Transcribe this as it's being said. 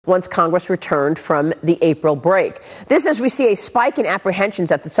once Congress returned from the April break. This as we see a spike in apprehensions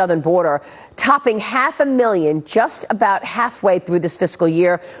at the southern border, topping 500,000 just about halfway through this fiscal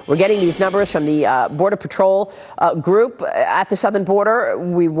year. We're getting these numbers from the Border Patrol group at the southern border.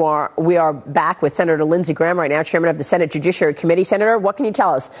 We are back with Senator Lindsey Graham right now, chairman of the Senate Judiciary Committee. Senator, what can you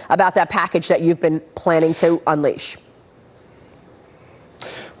tell us about that package that you've been planning to unleash?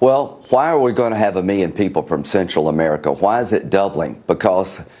 Well, why are we going to have 1 million people from Central America? Why is it doubling?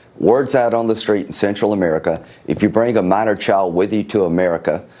 Because word's out on the street in Central America, if you bring a minor child with you to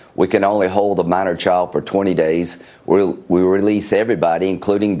America, we can only hold a minor child for 20 days. We release everybody,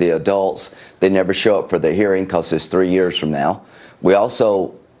 including the adults. They never show up for the hearing because it's 3 years from now. We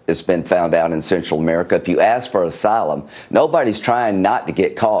also, it's been found out in Central America, if you ask for asylum, nobody's trying not to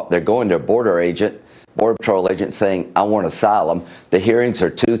get caught. They're going to a Border Patrol agent saying, I want asylum. The hearings are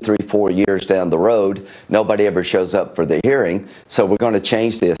 2, 3, 4 years down the road. Nobody ever shows up for the hearing. So we're going to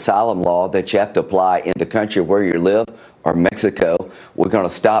change the asylum law that you have to apply in the country where you live or Mexico. We're going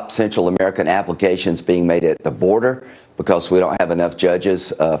to stop Central American applications being made at the border because we don't have enough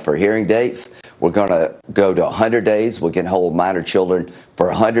judges for hearing dates. We're going to go to 100 days. We can hold minor children for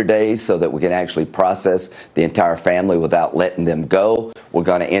 100 days so that we can actually process the entire family without letting them go. We're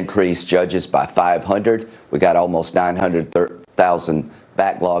going to increase judges by 500. We got almost 900,000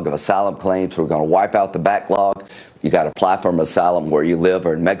 backlog of asylum claims. We're going to wipe out the backlog. You got to apply for an asylum where you live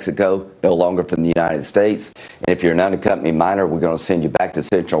or in Mexico, no longer from the United States. And if you're an unaccompanied minor, we're going to send you back to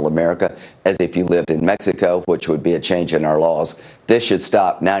Central America as if you lived in Mexico, which would be a change in our laws. This should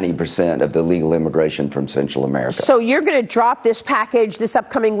stop 90% of the illegal immigration from Central America. So you're going to drop this package this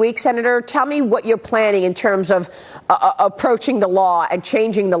upcoming week, Senator. Tell me what you're planning in terms of approaching the law and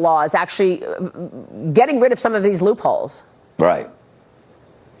changing the laws, actually getting rid of some of these loopholes. Right.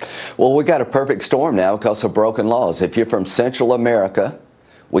 Well, we got a perfect storm now because of broken laws. If you're from Central America,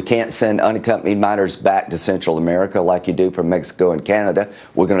 we can't send unaccompanied minors back to Central America like you do from Mexico and Canada.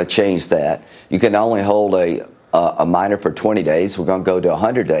 We're going to change that. You can only hold a minor for 20 days. We're going to go to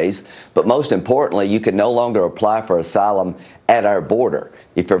 100 days. But most importantly, you can no longer apply for asylum at our border.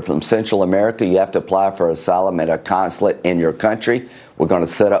 If you're from Central America, you have to apply for asylum at a consulate in your country. We're going to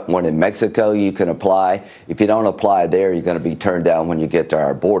set up one in Mexico. You can apply. If you don't apply there, you're going to be turned down when you get to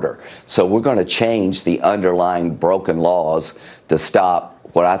our border. So we're going to change the underlying broken laws to stop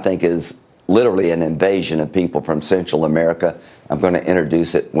what I think is literally an invasion of people from Central America. I'm going to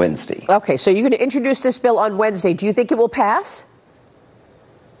introduce it Wednesday. Okay, so you're going to introduce this bill on Wednesday. Do you think it will pass?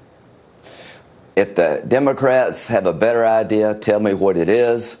 If the Democrats have a better idea, tell me what it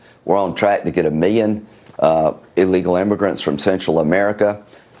is. We're on track to get 1 million illegal immigrants from Central America.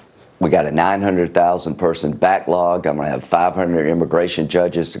 We got a 900,000 person backlog. I'm going to have 500 immigration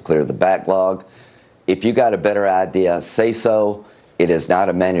judges to clear the backlog. If you got a better idea, say so. It is not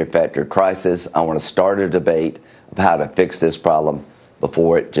a manufactured crisis. I want to start a debate of how to fix this problem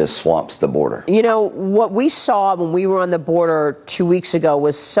before it just swamps the border. You know, what we saw when we were on the border 2 weeks ago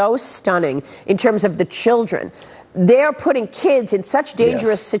was so stunning in terms of the children. They're putting kids in such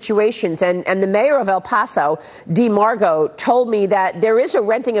dangerous situations. And the mayor of El Paso, Dee Margo, told me that there is a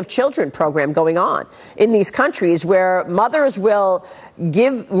renting of children program going on in these countries where mothers will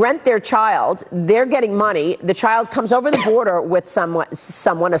rent their child. They're getting money. The child comes over the border with someone,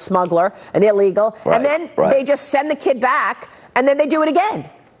 a smuggler, an illegal, and then they just send the kid back, and then they do it again.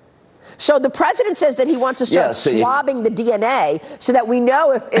 So the president says that he wants to start swabbing the DNA so that we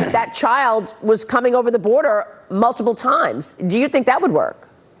know if that child was coming over the border multiple times. Do you think that would work?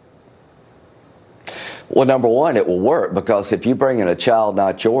 Well, number one, it will work because if you bring in a child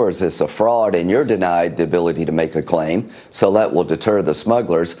not yours, it's a fraud and you're denied the ability to make a claim. So that will deter the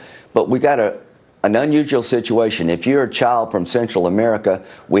smugglers. But we got an unusual situation. If you're a child from Central America,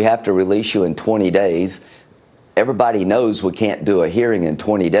 we have to release you in 20 days. Everybody knows we can't do a hearing in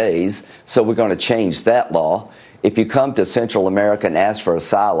 20 days, so we're going to change that law. If you come to Central America and ask for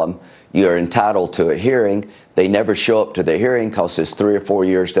asylum, you're entitled to a hearing. They never show up to the hearing because it's 3 or 4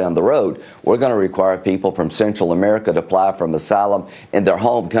 years down the road. We're going to require people from Central America to apply for asylum in their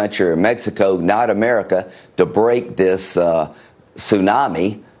home country or Mexico, not America, to break this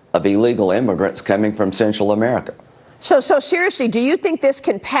tsunami of illegal immigrants coming from Central America. So seriously, do you think this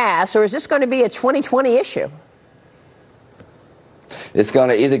can pass, or is this going to be a 2020 issue? It's going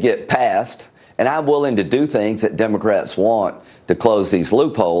to either get passed, and I'm willing to do things that Democrats want to close these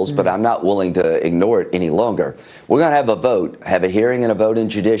loopholes, but I'm not willing to ignore it any longer. We're going to have a vote, have a hearing and a vote in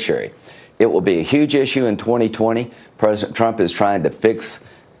judiciary. It will be a huge issue in 2020. President Trump is trying to fix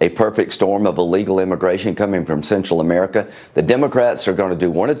a perfect storm of illegal immigration coming from Central America. The Democrats are going to do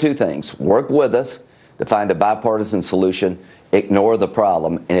one of two things: work with us to find a bipartisan solution, ignore the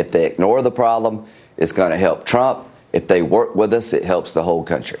problem. And if they ignore the problem, it's going to help Trump. If they work with us, it helps the whole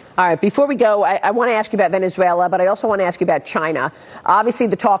country. All right. Before we go, I want to ask you about Venezuela, but I also want to ask you about China. Obviously,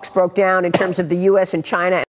 the talks broke down in terms of the U.S. and China.